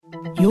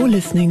You're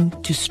listening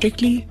to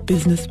Strictly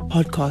Business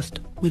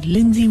Podcast with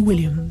Lindsay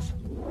Williams.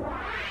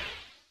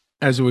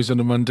 As always on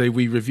a Monday,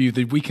 we review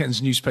the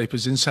weekend's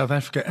newspapers in South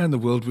Africa and the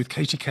world with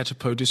Katie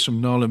Katapodis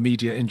from Nala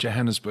Media in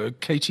Johannesburg.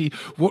 Katie,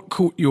 what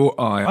caught your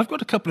eye? I've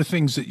got a couple of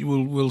things that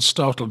will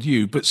startle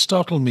you, but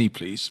startle me,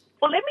 please.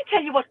 Well, let me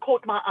tell you what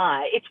caught my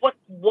eye. It's what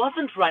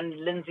wasn't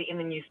run, Lindsay, in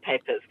the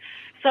newspapers.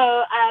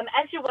 So,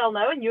 as you well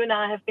know, and you and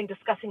I have been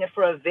discussing it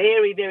for a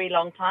very, very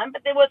long time,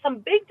 but there were some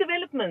big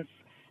developments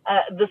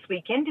this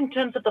weekend in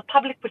terms of the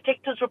Public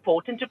Protector's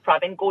report into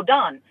Pravin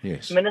Gordhan,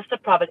 Yes. Minister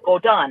Pravin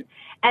Gordhan.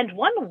 And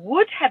one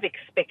would have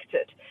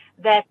expected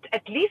that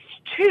at least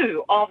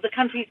two of the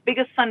country's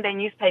biggest Sunday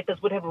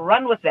newspapers would have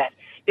run with that,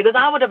 because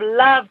I would have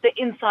loved the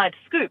inside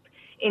scoop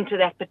into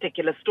that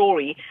particular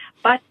story,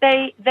 but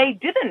they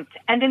didn't.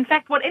 And in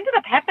fact, what ended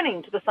up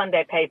happening to the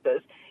Sunday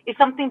papers is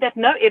something that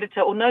no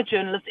editor or no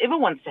journalist ever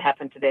wants to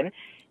happen to them,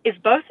 is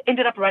both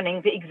ended up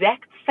running the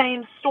exact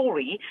same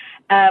story,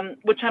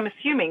 which I'm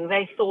assuming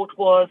they thought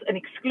was an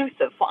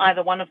exclusive for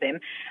either one of them,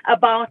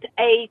 about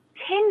a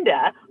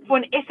tender for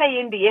an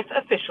SANDF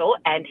official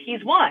and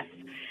his wife.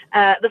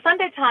 The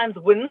Sunday Times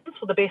wins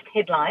for the best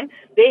headline.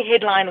 Their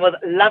headline was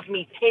 "Love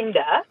Me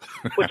Tender,"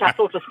 which I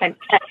thought was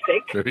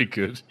fantastic. Very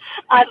good.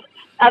 I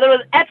thought it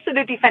was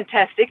absolutely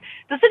fantastic.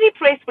 The City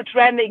Press, which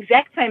ran the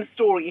exact same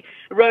story,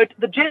 wrote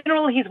 "The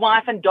General, His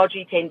Wife and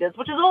Dodgy Tenders,"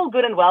 which is all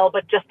good and well,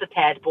 but just a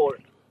tad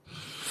boring.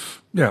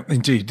 Yeah,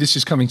 indeed. This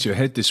is coming to a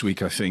head this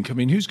week, I think. I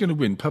mean, who's going to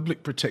win?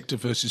 Public Protector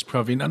versus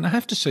Pravin? And I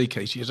have to say,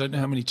 Katie, I don't know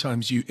how many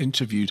times you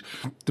interviewed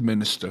the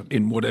minister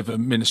in whatever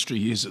ministry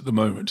he is at the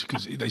moment,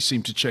 because they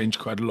seem to change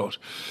quite a lot.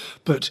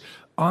 But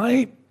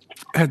I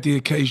had the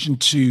occasion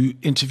to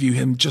interview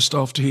him just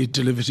after he had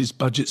delivered his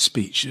budget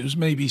speech. It was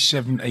maybe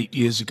 7-8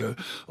 years ago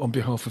on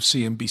behalf of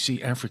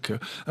CNBC Africa.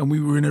 And we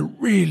were in a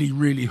really,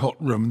 really hot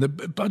room. The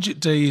budget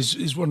day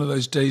is one of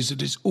those days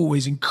that is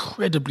always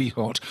incredibly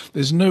hot.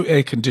 There's no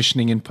air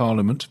conditioning in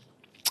Parliament.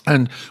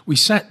 And we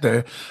sat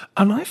there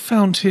and I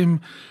found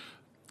that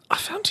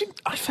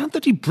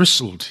he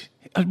bristled.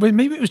 Well,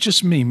 maybe it was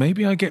just me.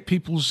 Maybe I get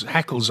people's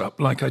hackles up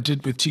like I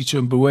did with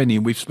Tito Mboweni,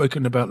 and we've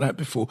spoken about that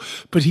before.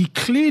 But he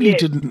clearly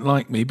didn't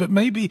like me. But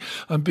maybe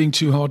I'm being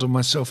too hard on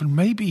myself, and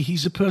maybe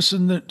he's a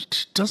person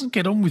that doesn't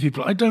get on with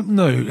people. I don't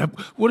know.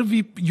 What have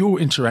your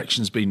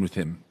interactions been with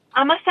him?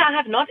 I must say I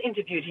have not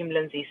interviewed him,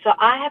 Lindsay, so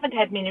I haven't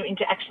had many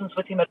interactions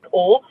with him at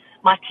all.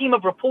 My team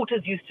of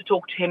reporters used to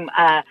talk to him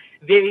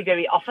very,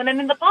 very often.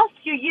 And in the past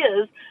few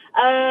years,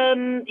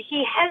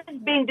 he has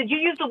been, did you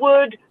use the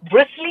word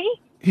bristly?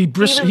 He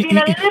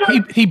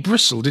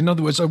bristled. In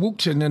other words, I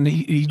walked in and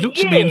he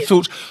looked at me and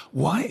thought,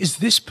 why is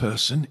this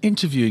person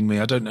interviewing me?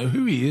 I don't know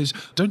who he is,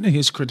 don't know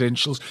his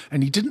credentials,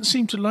 and he didn't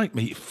seem to like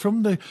me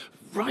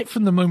right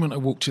from the moment I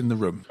walked in the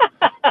room. I'm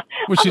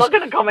not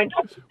going to comment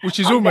on Which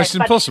is almost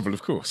impossible,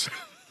 of course.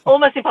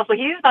 Almost impossible.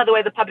 He is, by the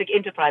way, the Public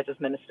Enterprises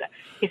Minister.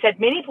 He's had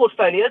many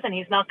portfolios, and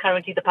he's now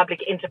currently the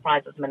Public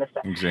Enterprises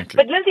Minister. Exactly.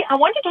 But, Lindsay, I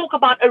want to talk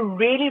about a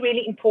really,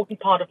 really important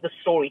part of the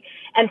story.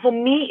 And for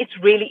me, it's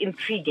really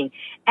intriguing.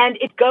 And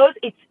it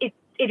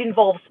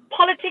involves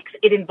politics,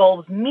 it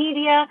involves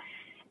media.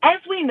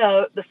 As we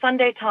know, the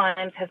Sunday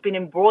Times has been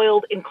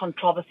embroiled in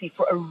controversy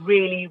for a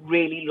really,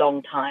 really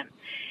long time.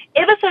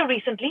 Ever so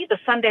recently, the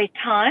Sunday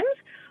Times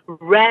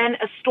ran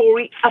a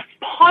story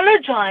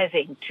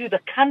apologizing to the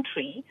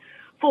country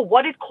for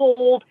what it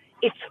called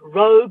its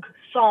rogue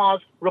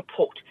SARS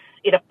report.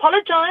 It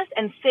apologized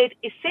and said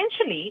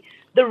essentially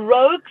the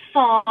rogue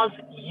SARS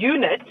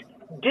unit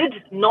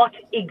did not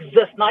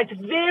exist. Now, it's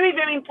very,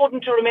 very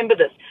important to remember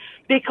this,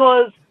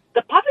 because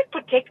the Public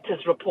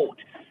Protector's report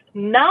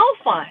now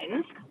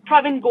finds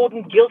Pravin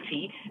Gordhan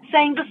guilty,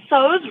 saying the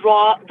SARS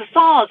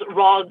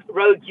rogue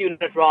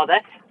unit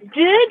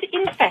did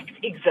in fact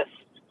exist.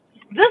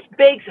 This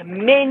begs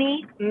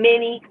many,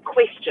 many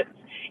questions.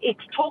 It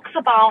talks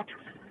about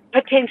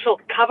potential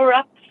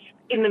cover-ups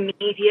in the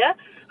media,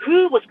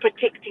 who was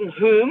protecting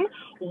whom,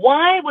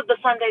 why would the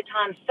Sunday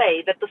Times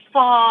say that the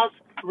SARS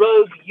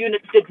rogue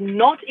unit did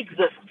not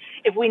exist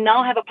if we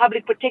now have a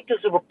Public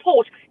Protector's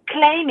report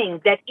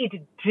claiming that it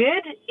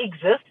did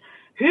exist,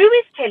 who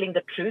is telling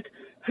the truth,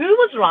 who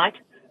was right,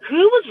 who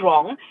was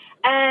wrong,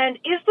 and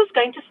is this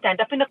going to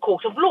stand up in a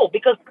court of law?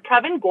 Because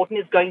Pravin Gordhan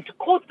is going to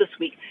court this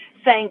week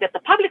saying that the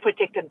Public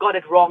Protector got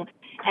it wrong,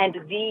 and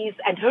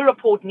her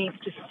report needs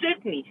to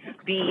certainly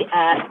be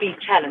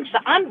challenged. So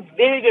I'm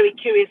very, very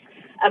curious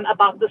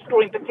about this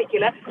story in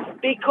particular,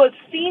 because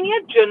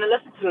senior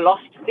journalists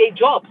lost their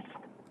jobs.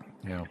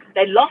 Yeah.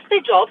 They lost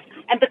their jobs,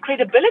 and the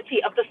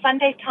credibility of the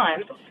Sunday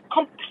Times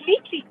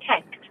completely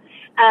tanked.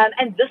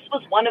 And this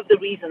was one of the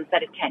reasons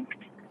that it tanked.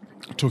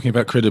 Talking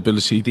about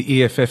credibility,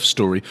 the EFF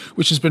story,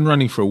 which has been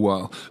running for a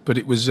while, but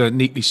it was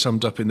neatly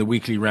summed up in the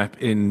weekly wrap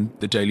in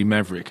the Daily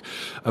Maverick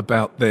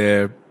about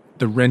their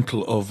the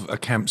rental of a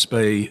Camps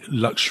Bay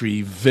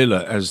luxury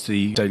villa, as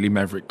the Daily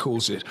Maverick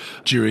calls it,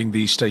 during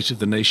the State of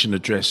the Nation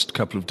address a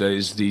couple of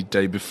days, the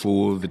day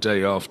before, the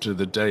day after,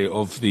 the day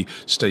of the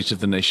State of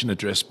the Nation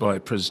address by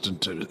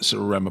President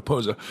Cyril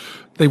Ramaphosa.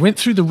 They went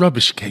through the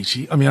rubbish,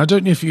 Katie. I mean, I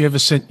don't know if you ever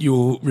sent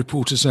your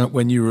reporters out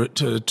when you were at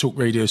Talk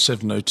Radio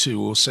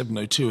 702 or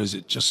 702, as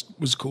it just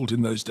was called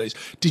in those days.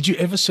 Did you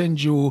ever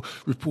send your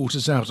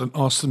reporters out and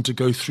ask them to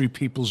go through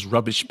people's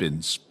rubbish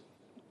bins?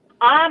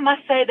 I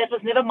must say that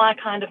was never my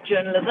kind of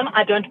journalism.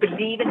 I don't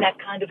believe in that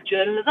kind of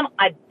journalism.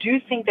 I do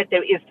think that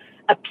there is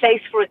a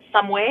place for it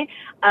somewhere.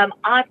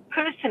 I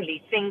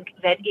personally think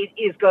that it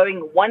is going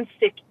one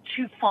step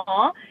too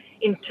far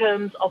in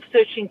terms of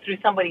searching through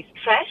somebody's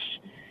trash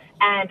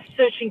and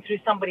searching through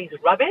somebody's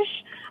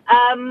rubbish.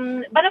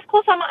 But of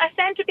course, I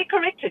stand to be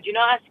corrected. You know,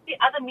 I see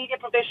other media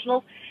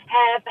professionals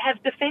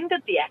have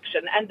defended the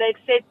action, and they've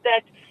said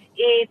that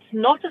it's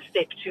not a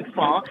step too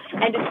far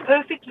and it's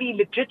perfectly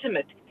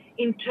legitimate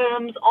in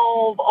terms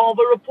of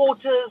a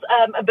reporter's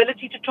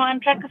ability to try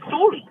and track a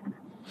story.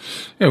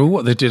 Yeah, well,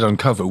 what they did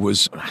uncover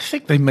was, I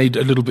think they made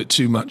a little bit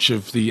too much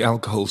of the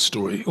alcohol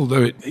story,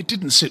 although it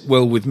didn't sit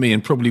well with me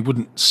and probably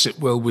wouldn't sit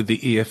well with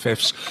the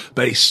EFF's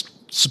base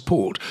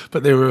support.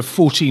 But there were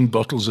 14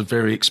 bottles of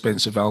very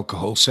expensive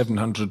alcohol,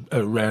 700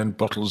 rand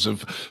bottles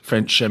of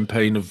French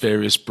champagne of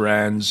various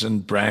brands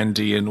and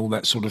brandy and all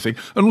that sort of thing,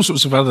 and all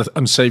sorts of other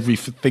unsavoury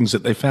things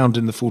that they found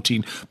in the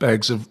 14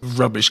 bags of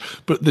rubbish.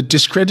 But the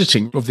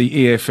discrediting of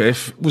the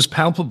EFF was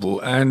palpable,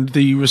 and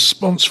the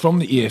response from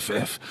the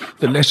EFF,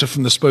 the letter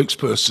from the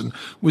spokesperson,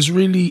 was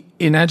really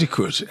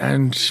inadequate.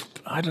 And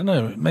I don't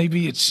know,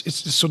 maybe it's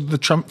sort of the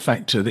Trump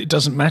factor, that it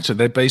doesn't matter,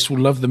 their base will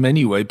love them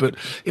anyway. But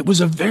it was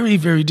a very,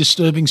 very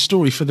disturbing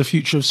story for the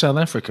future of South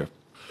Africa.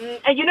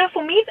 And you know,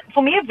 for me,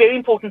 a very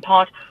important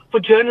part for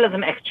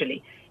journalism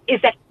actually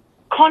is that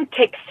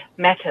context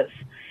matters.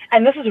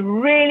 And this is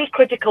really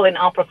critical in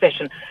our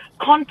profession.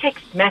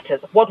 Context matters.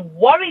 What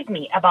worried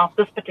me about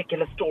this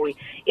particular story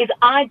is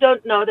I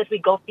don't know that we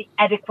got the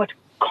adequate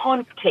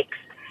context.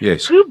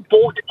 Yes. Who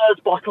bought those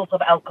bottles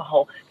of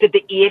alcohol? Did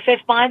the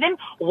EFF buy them?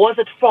 Was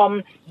it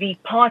from the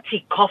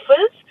party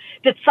coffers?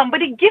 Did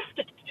somebody gift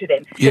it to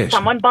them? Yes. Did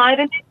someone buy it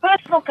in their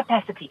personal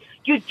capacity?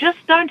 You just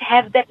don't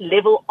have that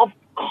level of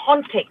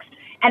context.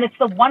 And it's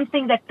the one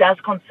thing that does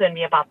concern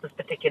me about this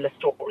particular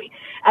story.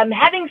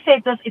 Having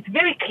said this, it's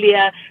very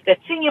clear that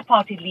senior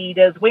party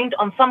leaders went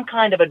on some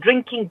kind of a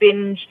drinking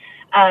binge.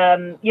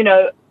 You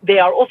know,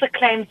 there are also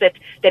claims that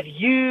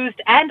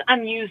used and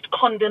unused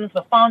condoms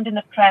were found in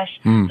the trash.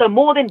 So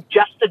more than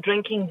just a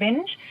drinking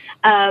binge.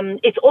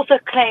 It's also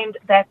claimed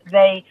that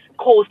they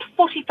caused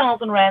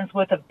 40,000 rands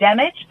worth of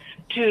damage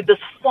to this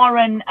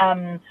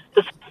foreign-owned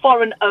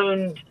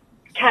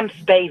Camps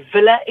Bay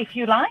villa, if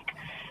you like.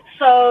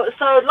 So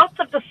lots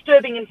of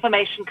disturbing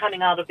information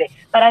coming out of there.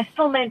 But I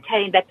still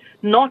maintain that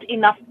not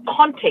enough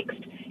context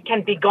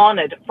can be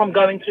garnered from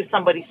going through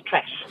somebody's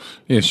trash.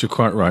 Yes, you're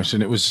quite right.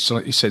 And it was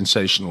slightly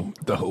sensational,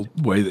 the whole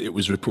way that it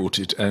was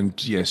reported.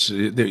 And yes,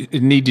 it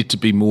needed to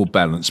be more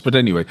balanced. But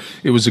anyway,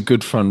 it was a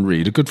good fun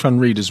read. A good fun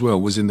read as well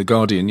was in The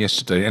Guardian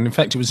yesterday. And in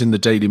fact, it was in the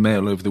Daily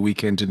Mail over the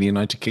weekend in the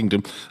United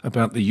Kingdom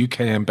about the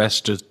UK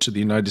ambassador to the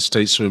United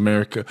States of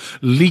America.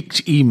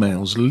 Leaked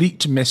emails,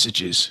 leaked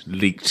messages,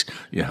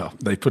 yeah,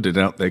 they put it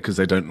out there because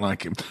they don't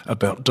like him,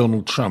 about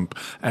Donald Trump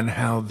and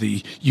how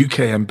the UK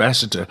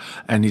ambassador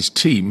and his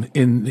team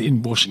in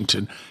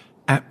Washington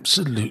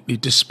absolutely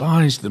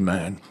despise the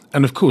man.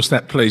 And of course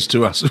that plays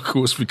to us, of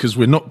course, because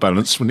we're not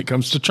balanced when it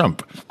comes to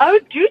Trump. Oh,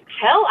 do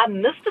tell. I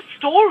missed the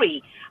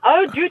story.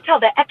 Oh, do tell.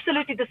 They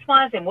absolutely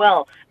despise him.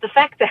 Well, the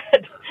fact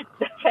that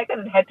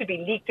it had to be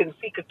leaked in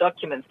secret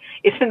documents,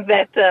 isn't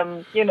that,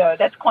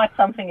 that's quite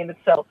something in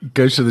itself.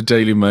 Go to the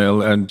Daily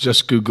Mail and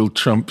just Google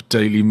Trump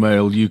Daily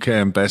Mail UK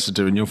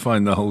ambassador and you'll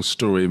find the whole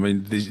story. I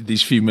mean,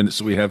 these few minutes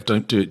that we have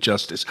don't do it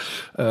justice.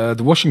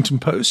 The Washington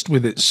Post,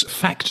 with its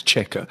fact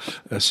checker,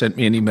 sent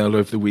me an email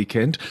over the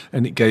weekend,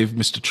 and it gave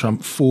Mr.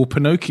 Trump 4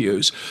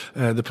 Pinocchios.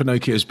 The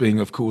Pinocchios being,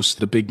 of course,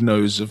 the big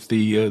nose of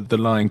the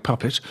lying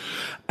puppet.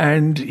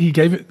 And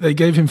they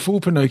gave him 4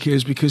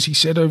 Pinocchios because he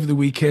said over the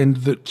weekend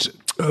that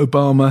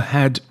Obama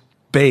had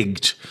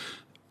begged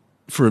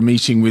for a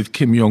meeting with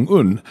Kim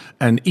Jong-un,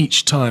 and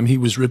each time he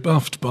was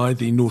rebuffed by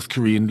the North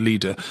Korean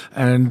leader.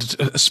 And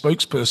a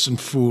spokesperson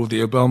for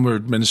the Obama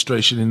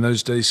administration in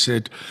those days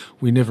said,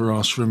 "We never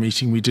asked for a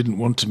meeting. We didn't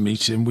want to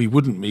meet him. We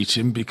wouldn't meet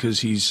him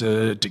because he's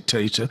a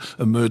dictator,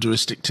 a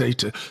murderous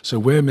dictator." So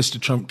where Mr.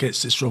 Trump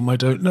gets this from, I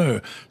don't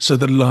know. So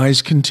the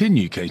lies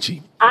continue,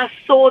 Katie. I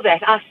saw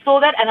that,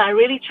 and I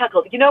really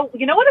chuckled. You know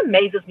what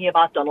amazes me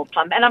about Donald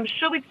Trump, and I'm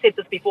sure we've said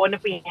this before, and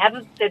if we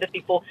haven't said it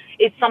before,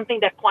 it's something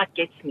that quite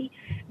gets me.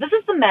 This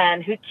is the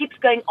man who keeps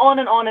going on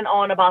and on and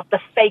on about the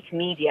fake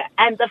media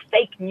and the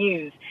fake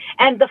news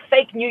and the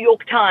fake New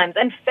York Times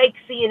and fake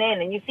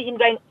CNN, and you see him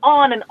going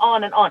on and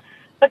on and on.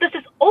 But this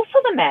is also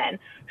the man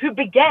who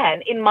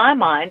began, in my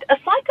mind, a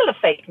cycle of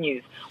fake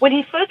news when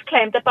he first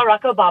claimed that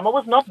Barack Obama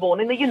was not born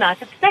in the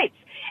United States.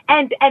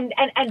 And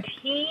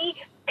he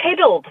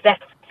peddled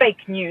that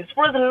fake news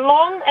for as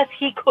long as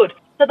he could.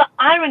 So the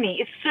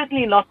irony is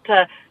certainly not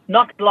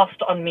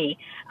lost on me.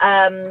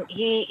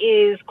 He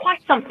is quite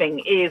something,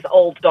 is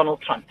old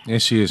Donald Trump.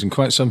 Yes, he is, and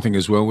quite something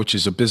as well, which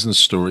is a business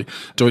story.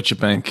 Deutsche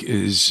Bank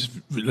is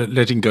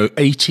letting go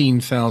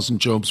 18,000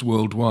 jobs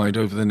worldwide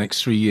over the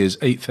next 3 years.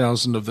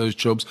 8,000 of those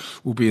jobs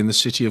will be in the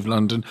City of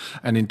London,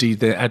 and indeed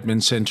their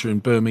admin centre in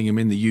Birmingham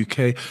in the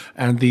UK.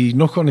 And the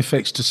knock-on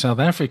effects to South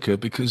Africa,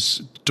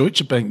 because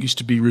Deutsche Bank used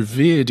to be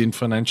revered in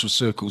financial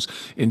circles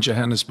in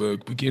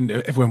Johannesburg.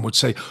 Everyone would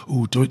say,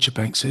 oh, Deutsche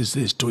Bank says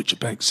this, Deutsche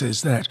Bank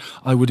says that.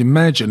 I would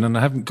imagine, and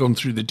I haven't gone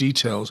through the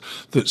details,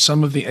 that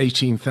some of the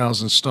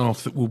 18,000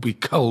 staff that will be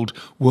culled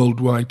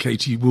worldwide,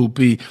 Katie, will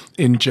be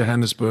in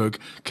Johannesburg,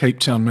 Cape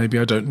Town, maybe,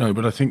 I don't know,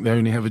 but I think they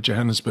only have a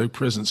Johannesburg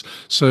presence.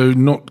 So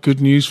not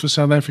good news for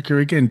South Africa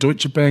again.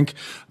 Deutsche Bank,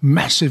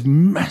 massive,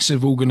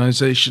 massive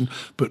organisation,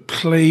 but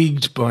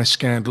plagued by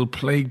scandal,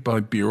 plagued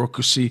by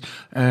bureaucracy,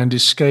 and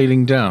is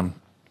scaling down.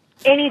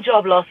 Any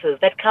job losses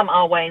that come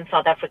our way in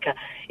South Africa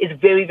is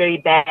very, very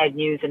bad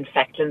news, in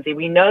fact, Lindsay.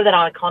 We know that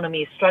our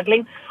economy is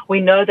struggling.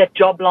 We know that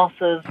job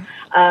losses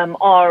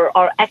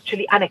are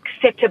actually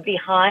unacceptably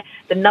high.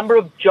 The number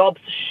of jobs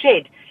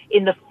shed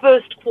in the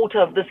first quarter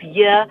of this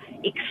year,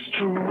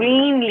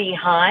 extremely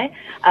high.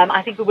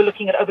 I think we were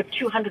looking at over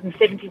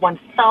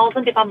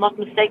 271,000, if I'm not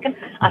mistaken.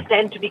 I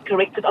stand to be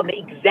corrected on the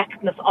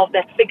exactness of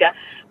that figure,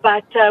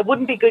 but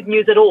wouldn't be good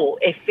news at all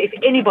if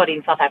anybody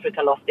in South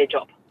Africa lost their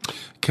job.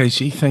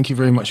 Katie, thank you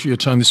very much for your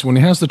time this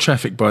morning. How's the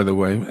traffic, by the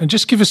way? And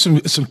just give us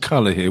some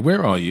colour here.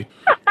 Where are you?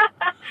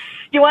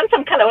 You want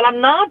some colour? Well, I'm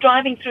now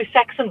driving through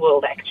Saxon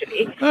World,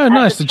 actually. Oh,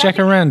 nice. The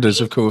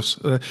jacarandas, of course.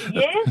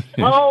 Yes.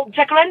 Well,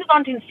 jacarandas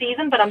aren't in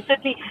season, but I'm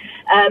certainly...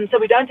 so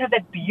we don't have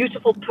that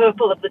beautiful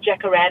purple of the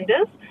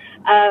jacarandas.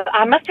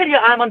 I must tell you,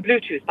 I'm on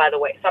Bluetooth, by the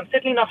way. So I'm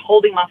certainly not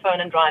holding my phone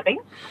and driving.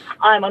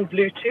 I'm on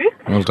Bluetooth.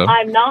 Well done.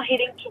 I'm now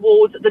heading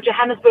towards the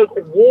Johannesburg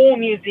War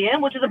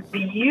Museum, which is a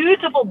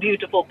beautiful,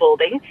 beautiful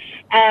building,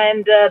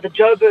 and the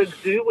Joburg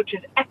Zoo, which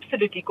is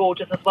absolutely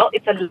gorgeous as well.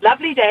 It's a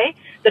lovely day.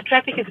 The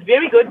traffic is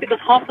very good because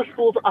half the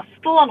schools are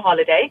still on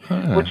holiday,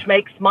 which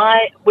makes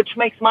my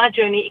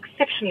journey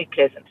exceptionally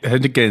pleasant.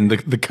 And again,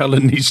 the colour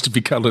needs to be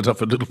coloured up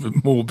a little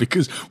bit more,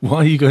 because why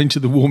are you going to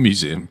the War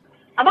Museum?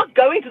 I'm not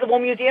going to the War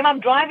Museum. I'm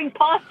driving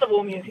past the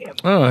War Museum.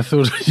 Oh, I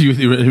thought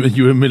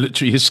you were a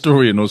military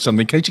historian or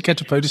something. Katie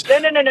Katopodis. No.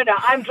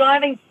 I'm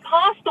driving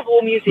past the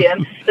War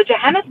Museum, the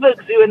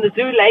Johannesburg Zoo and the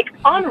Zoo Lake,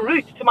 en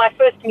route to my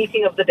first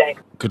meeting of the day.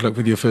 Good luck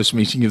with your first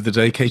meeting of the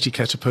day. Katie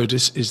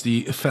Katopodis is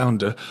the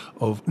founder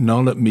of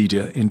Nala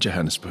Media in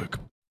Johannesburg.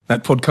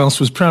 That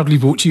podcast was proudly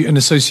brought to you in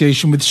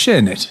association with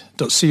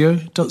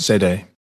ShareNet.co.za.